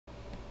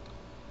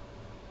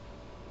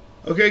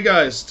Okay,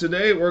 guys,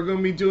 today we're going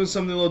to be doing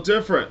something a little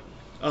different.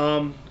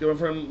 Got my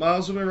friend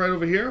Miles with me right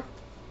over here.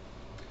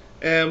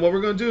 And what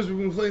we're going to do is we're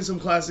going to be playing some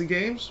classic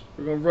games.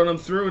 We're going to run them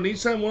through, and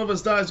each time one of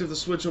us dies, we have to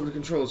switch over to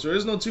controls. So there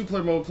is no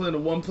two-player mode. We're playing a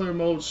one-player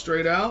mode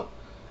straight out.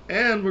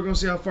 And we're going to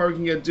see how far we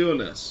can get doing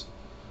this.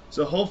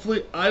 So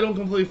hopefully I don't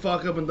completely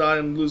fuck up and die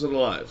and lose all the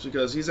lives,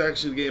 because he's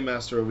actually the game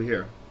master over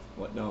here.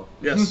 What? No.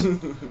 Yes.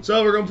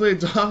 So we're going to play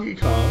Donkey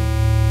Kong,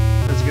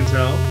 as you can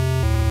tell.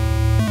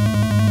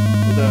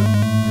 With that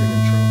great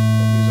intro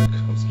of music.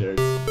 I'm scared.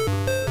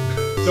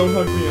 Don't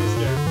hug me, I'm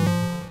scared.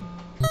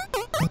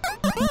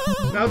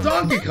 Now,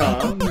 Donkey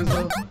Kong is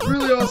a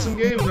really awesome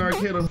game in the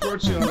arcade.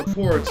 Unfortunately, on the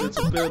ports, it's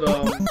a bit, you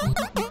know,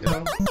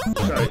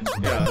 shite.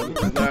 Yeah,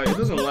 it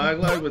doesn't lag,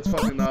 but it's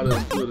fucking not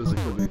as good as it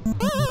could be.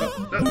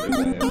 Oh, I'm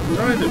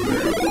trying to do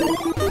it.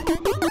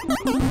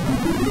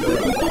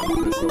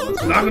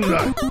 Not gonna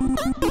die.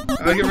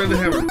 I gotta get rid of the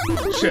hammer.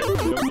 Shit.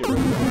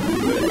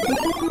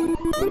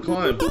 Let me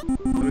climb.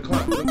 Let me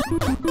climb.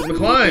 Let me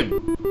climb.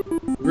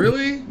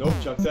 Really? Nope,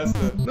 Chuck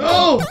Testa.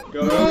 No! Go,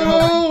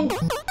 no! go.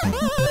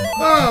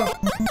 Ah!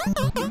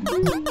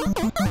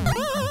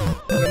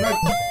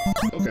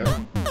 Okay.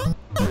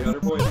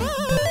 300 points.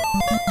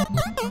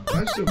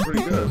 That's still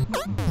pretty good.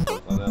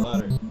 On that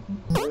ladder.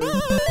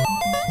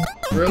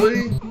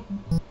 Really?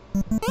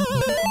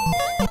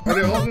 Are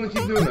they all gonna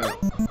keep doing that?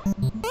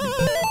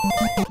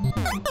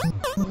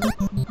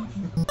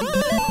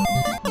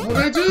 What did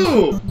I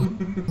do?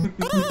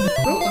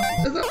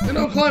 No,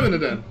 I'm climbing it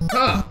then.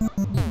 Ha!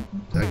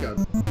 Thank God.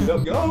 Get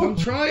up, go! I'm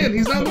trying,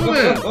 he's not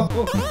moving!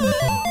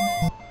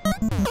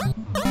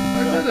 I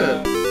did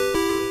it!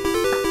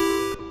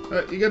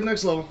 Alright, you get the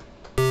next level.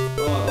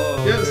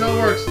 Oh, yeah, that's how it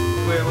works.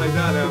 Play it like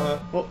that now, huh?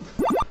 Oh,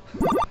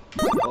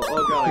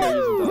 Oh god, I gotta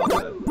use some dog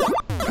pad.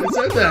 I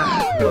said that!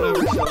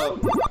 Whatever, shut up.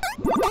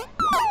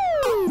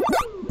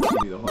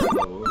 Give me the hard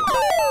level.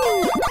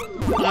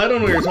 I don't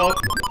know what you're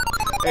talking.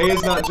 A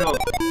is not jump.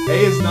 A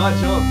is not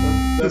jump.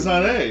 That's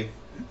not A.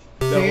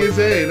 B is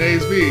A and A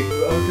is B.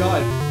 Oh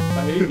god, I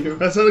hate you.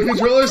 That's how the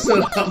controller's set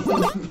up.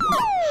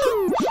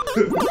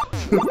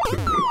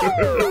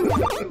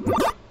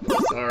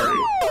 Sorry.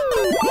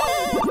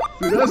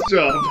 Dude, that's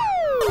jump.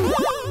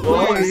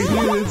 Well,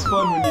 it's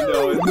fun when you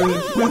know it.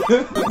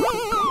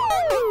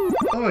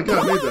 Oh my god,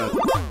 I made that.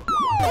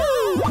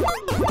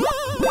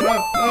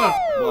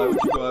 Why would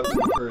you go after the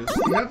first?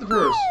 You have the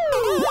purse.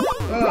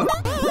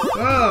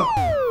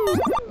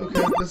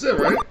 Okay, that's it,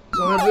 right? That's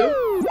all I have to do?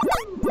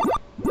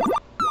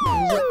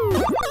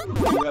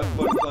 You have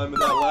fun climbing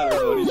that ladder,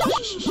 buddy.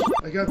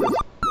 I got this.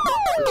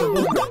 It's above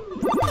me.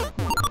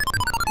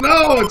 No,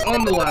 it's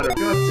on the ladder. God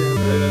damn it.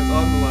 Yeah, it's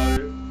on the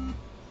ladder.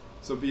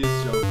 So B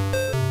is jump.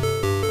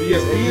 B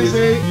is A,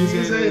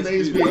 and A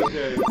is B.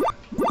 Okay.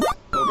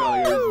 Oh god,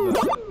 I gotta use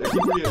that. I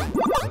keep forgetting.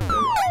 Okay.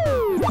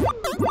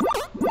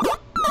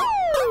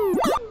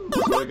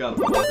 So I gotta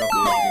walk up the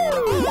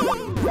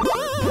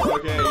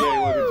okay, yay,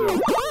 look at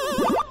jump.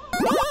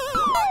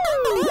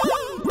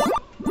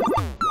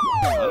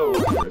 I don't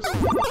want first.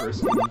 First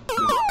can just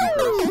be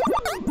first.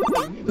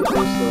 You need the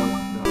purse, though.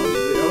 No, I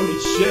don't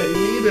need shit.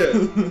 You need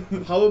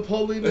it. How would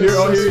Paulina Here you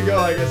go,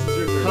 I guess it's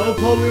your turn. How would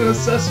Paulina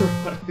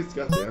accessorize?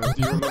 God damn it.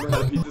 Do you remember how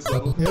to beat this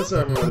level? Yes, I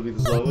remember how to beat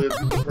this level. You have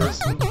to beat the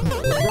person.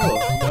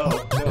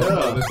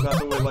 No, that's not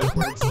the way life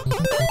works.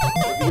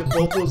 You get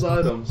both those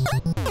items.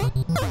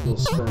 Little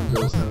sperm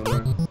goes down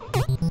there.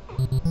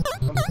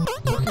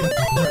 Fucking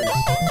Christ.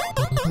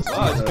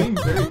 Wow, it's being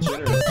very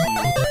generous to you.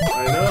 I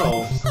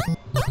know.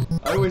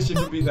 I wish it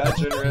could be that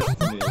generous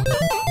to me.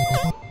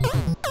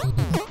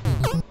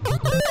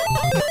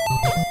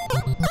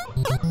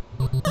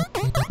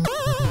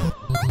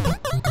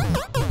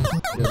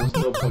 Yeah, there's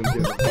no point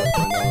getting fucked right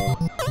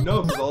now.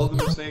 No, because all of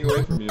them are staying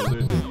away from you.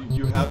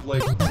 You have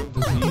like some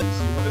disease. You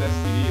have an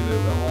STD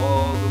that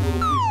all the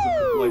little pieces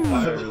of like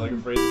fire are like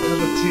afraid I to have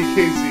a touch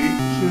TKZ.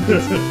 you.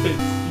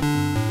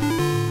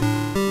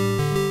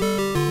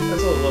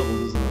 That's all the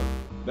levels, isn't it?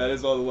 That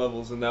is all the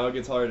levels, and now it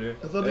gets harder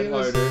I thought they and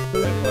was, harder and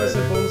doesn't it say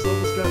harder. bonus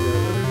levels got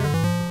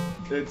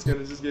there? It's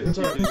gonna just get It's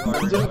keep alright. getting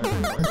harder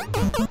and harder and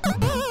harder.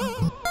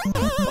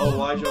 Oh,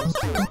 Y jumps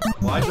too.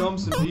 Y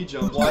jumps and B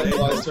jumps. Y and A is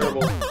jumps.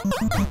 terrible.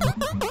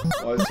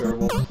 Y is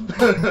terrible.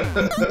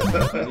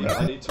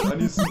 I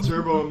need some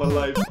turbo in my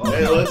life. Oh,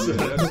 Hey, God, listen.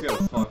 dude, that's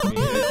gonna fuck me. It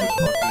just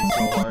fucked me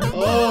so hard.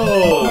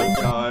 Oh! Oh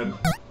god.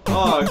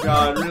 Oh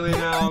god, really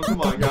now?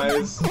 Come on,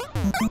 guys.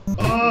 Oh,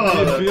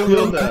 I Be a feel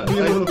little, that. be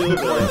a I little feel bit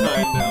more that.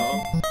 kind now.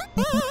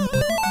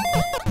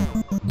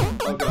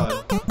 Oh god.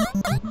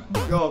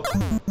 Go.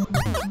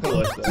 I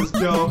like that. Just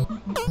go.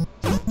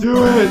 Just do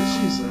it.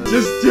 Jesus.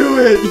 Just do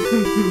it.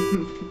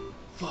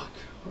 Fuck.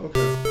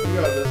 Okay, we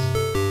got this.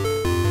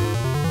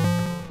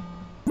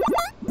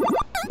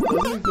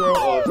 Doesn't he throw? Oh,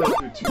 I thought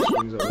he threw 2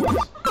 swings at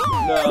once.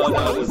 No,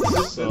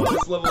 this level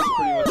is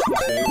pretty much the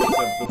same,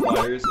 except the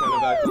fires kind of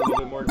act a little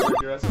bit more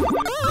aggressively.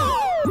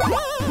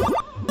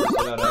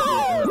 They're not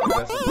acting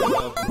aggressively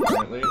enough,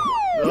 apparently.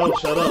 No,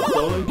 shut up.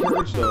 Don't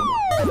encourage them.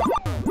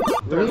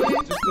 Really?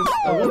 Just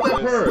I want that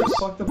purse.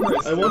 Fuck the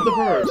purse. I want the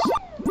purse.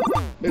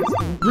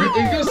 You're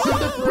gonna sit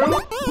there run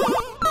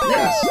through?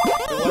 Yes.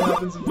 And what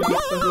happens if you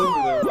get stuck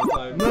over there one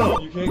time? No.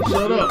 You can't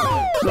Shut up.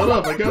 Shut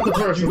up. I got the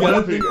first. You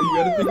gotta think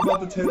about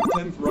the 10th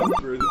run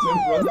through. The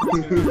 10th run through is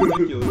gonna be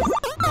ridiculous. You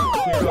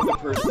can't go up the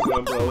purses and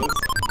umbrellas.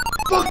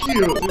 Fuck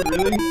you! Dude,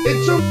 really?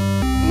 It jumped.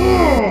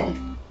 Oh!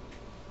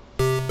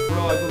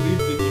 Bro, I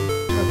believed in you.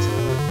 God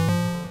damn it.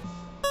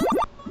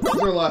 This is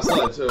our last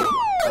life, too.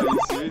 Are you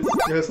serious?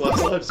 Yes,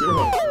 last life, 0. Oh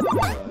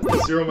my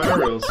God. 0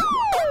 Marios.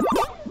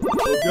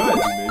 Well, good.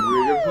 Maybe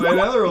we can play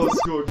another old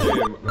school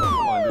game. No,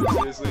 come on, dude.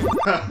 Seriously?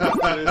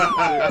 Seriously?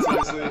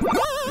 Yeah.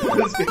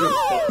 This game is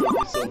fucking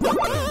me so bad.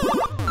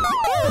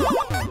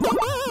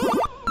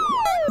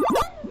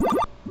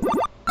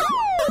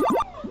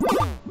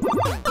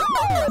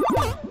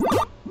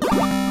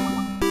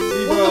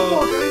 See, What bro? the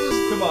fuck? I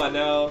just... Come on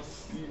now.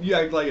 You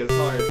act like it's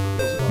hard.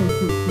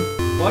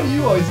 Why do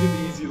you always get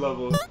the easy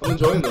level? I'm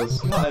enjoying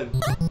this. God.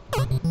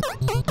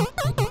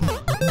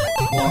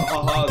 Well,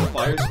 haha, the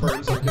fire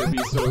sperms are gonna be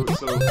so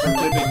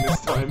forgiving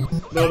this time.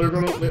 No, they're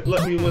gonna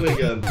let me win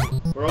again.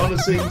 We're on the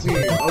same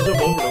team. I'll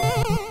jump over them.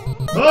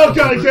 Oh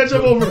god, I can't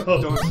jump over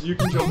them! Don't, you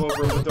can jump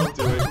over them, but don't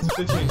do it. 'Cause if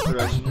they change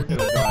direction, you're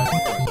gonna die.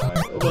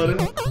 Hey buddy,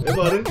 hey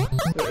buddy,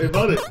 hey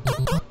buddy.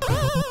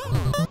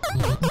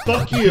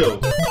 Fuck you!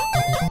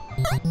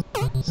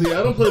 See,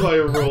 I don't play by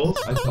your rules.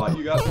 I thought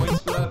you got points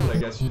for that, but I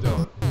guess you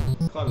don't.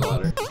 Climb the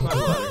ladder. Climb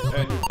the ladder.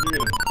 And you're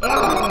gonna...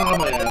 Ah,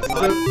 my ass.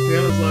 Damn,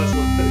 it's last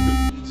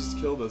life. You just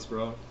killed us,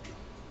 bro.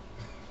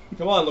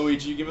 Come on,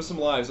 Luigi, give us some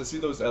lives. I see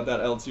those at that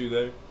L2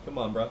 there. Come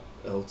on, bro.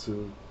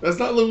 L2. That's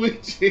not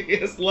Luigi,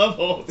 it's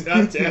level.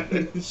 God damn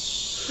it.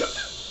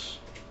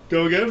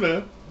 Go again,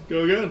 man.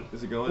 Go again.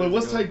 Is it going? Wait, Is it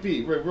what's going? type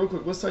B? Wait, real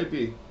quick, what's type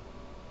B?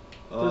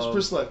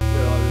 First select. Yeah, I'm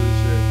not really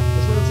sure.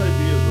 Let's know what type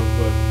B is real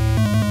quick.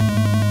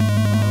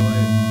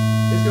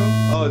 It's going?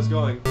 Oh, it's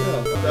going.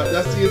 Yeah,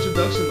 that's the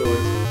introduction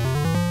noise.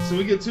 So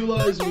we get 2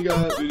 lives and we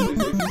got... Dude, if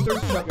he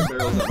starts chucking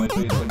barrels at my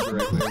face like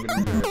directly, I'm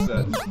gonna be very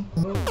upset.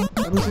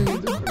 I don't see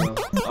anything different now.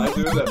 I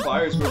do. That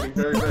fire's moving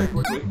very, very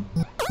quickly.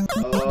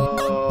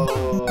 Oh.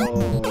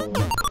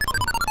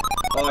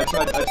 Oh, I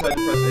tried to press A to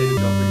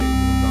jump again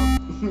because I'm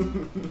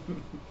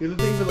dumb. You're the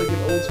thing for like an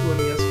old school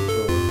NES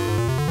controller.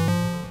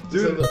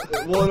 Dude,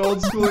 well, an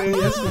old school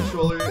NES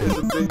controller is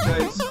a big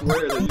giant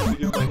square that used to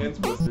give my hands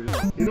blisters.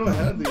 You know I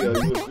had the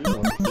USB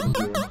one.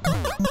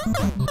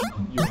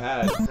 You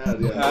had.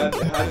 Yeah.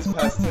 Had is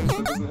past tense,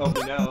 that doesn't help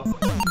me now.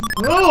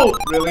 No!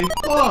 Really?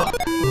 Fuck!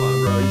 Come on,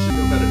 bro, you should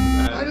know better than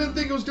that. I didn't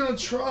think it was gonna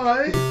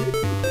try.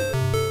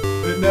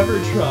 It never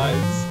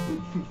tries.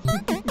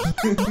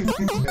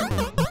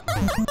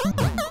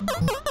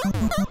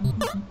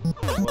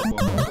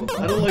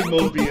 I don't like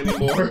Mode B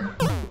anymore.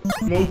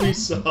 Mode B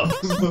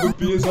sucks. Mode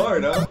B is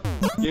hard, huh?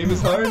 Game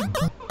is hard? I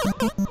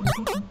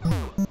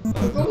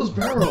thought it was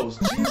barrels.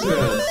 Jesus.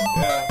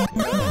 Yeah.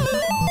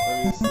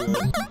 I'm used to it.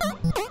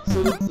 So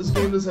this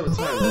game does have a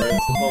timer, right?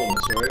 It's the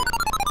bonus, right?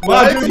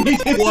 Wow, dude, he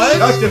just What?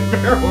 chucked a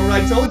barrel.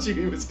 I told you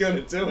he was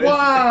gonna do it.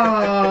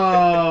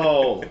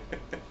 Wow!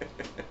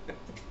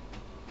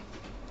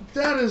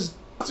 That is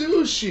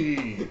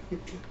douchey.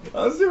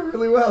 I was doing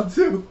really well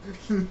too.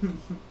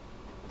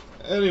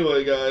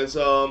 Anyway, guys,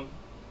 that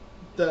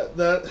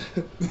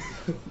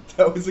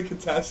That was a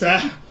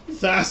catastrophe.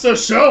 that's the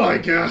show, I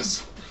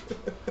guess.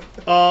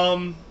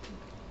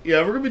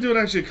 Yeah, we're gonna be doing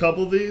actually a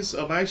couple of these.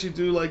 I actually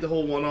do like the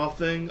whole one-off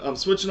thing.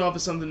 Switching off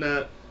is something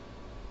that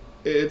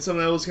it's something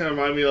that always kind of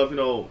remind me of, you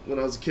know, when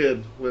I was a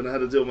kid, when I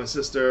had to deal with my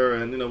sister,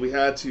 and you know, we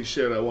had to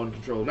share that one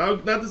controller. Now,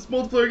 not this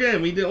multiplayer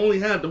game, we only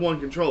had the one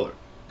controller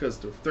because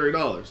they're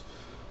 $30.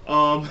 Yeah,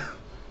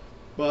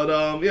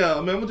 I mean,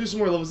 I'm gonna do some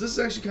more levels. This is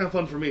actually kind of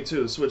fun for me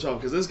too, to switch off,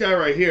 because this guy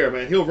right here,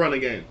 man, he'll run a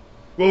game.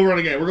 We'll run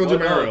a game. We're gonna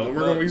do Mario,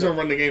 and he's gonna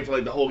run the game for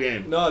like the whole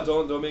game. No,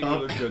 don't make me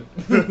look good.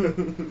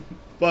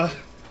 But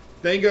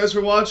thank you guys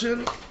for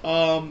watching.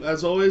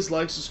 As always,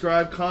 like,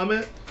 subscribe,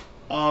 comment.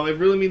 It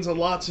really means a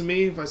lot to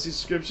me if I see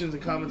subscriptions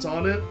and comments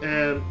on it.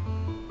 And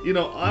you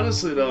know,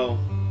 honestly though,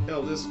 you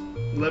know, just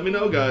let me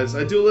know, guys.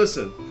 I do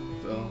listen,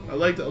 so I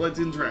like to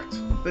interact.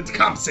 Let's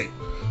compensate.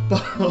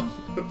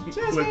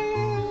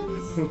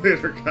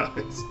 Later,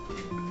 guys.